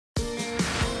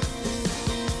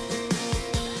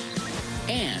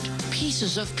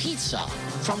pieces of pizza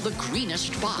from the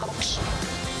greenest box.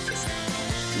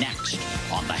 Next,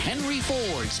 on the Henry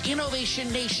Ford's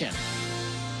Innovation Nation.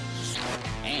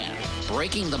 And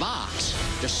breaking the box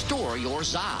to store your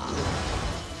za.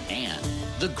 And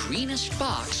the greenest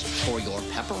box for your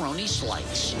pepperoni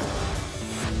slice.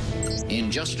 In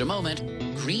just a moment,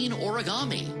 green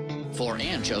origami for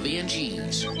anchovy and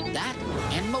cheese. That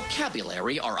and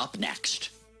vocabulary are up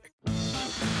next.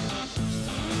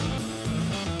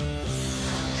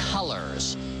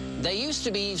 Colors. They used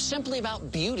to be simply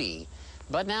about beauty,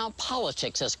 but now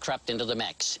politics has crept into the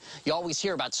mix. You always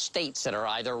hear about states that are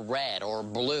either red or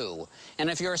blue. And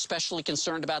if you're especially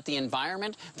concerned about the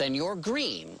environment, then you're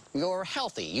green. You're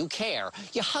healthy. You care.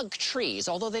 You hug trees,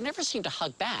 although they never seem to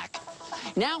hug back.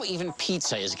 Now even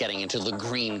pizza is getting into the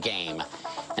green game.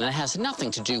 And it has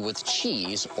nothing to do with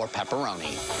cheese or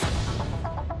pepperoni.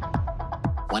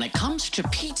 When it comes to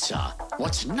pizza,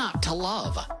 what's not to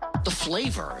love? The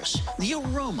flavors, the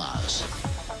aromas.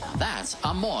 Now that's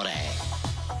amore.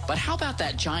 But how about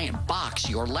that giant box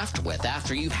you're left with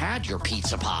after you've had your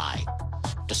pizza pie?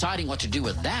 Deciding what to do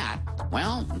with that,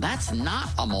 well, that's not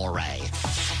amore.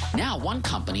 Now one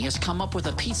company has come up with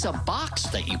a pizza box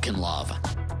that you can love.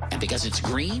 And because it's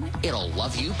green, it'll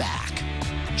love you back.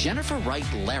 Jennifer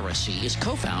Wright-Laracy is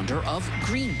co-founder of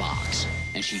GreenBox,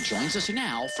 and she joins us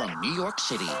now from New York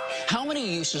City. How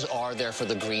many uses are there for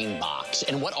the GreenBox,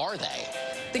 and what are they?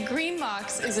 The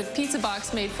GreenBox is a pizza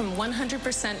box made from 100%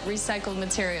 recycled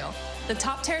material. The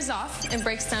top tears off and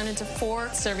breaks down into 4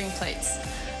 serving plates.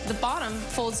 The bottom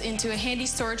folds into a handy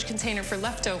storage container for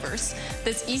leftovers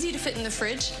that's easy to fit in the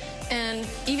fridge and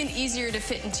even easier to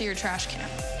fit into your trash can.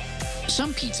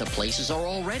 Some pizza places are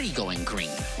already going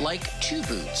green, like Two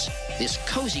Boots, this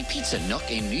cozy pizza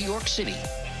nook in New York City,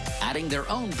 adding their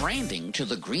own branding to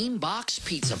the GreenBox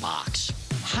pizza box.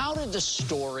 How did the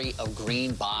story of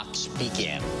GreenBox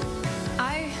begin?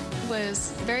 I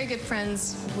was very good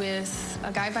friends with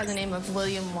a guy by the name of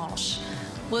William Walsh.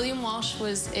 William Walsh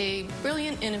was a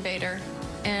brilliant innovator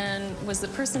and was the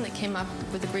person that came up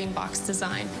with the GreenBox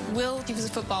design. He was a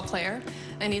football player,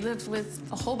 and he lived with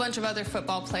a whole bunch of other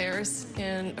football players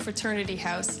in a fraternity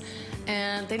house,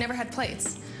 and they never had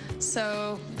plates.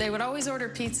 So they would always order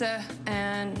pizza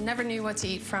and never knew what to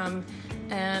eat from.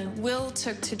 And Will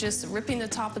took to just ripping the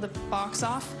top of the box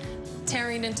off,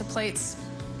 tearing it into plates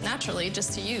naturally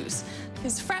just to use.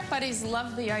 His frat buddies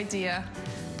loved the idea,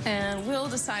 and Will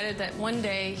decided that one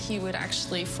day he would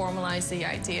actually formalize the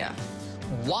idea.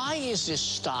 Why is this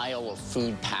style of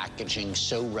food packaging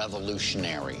so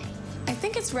revolutionary? I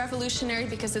think it's revolutionary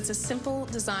because it's a simple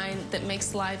design that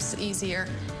makes lives easier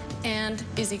and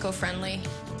is eco-friendly.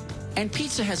 And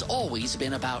pizza has always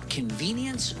been about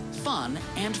convenience, fun,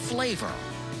 and flavor.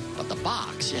 But the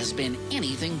box has been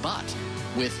anything but.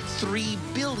 With 3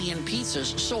 billion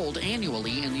pizzas sold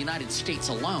annually in the United States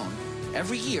alone,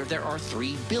 every year there are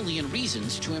 3 billion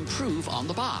reasons to improve on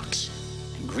the box.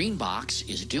 And GreenBox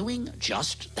is doing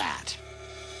just that.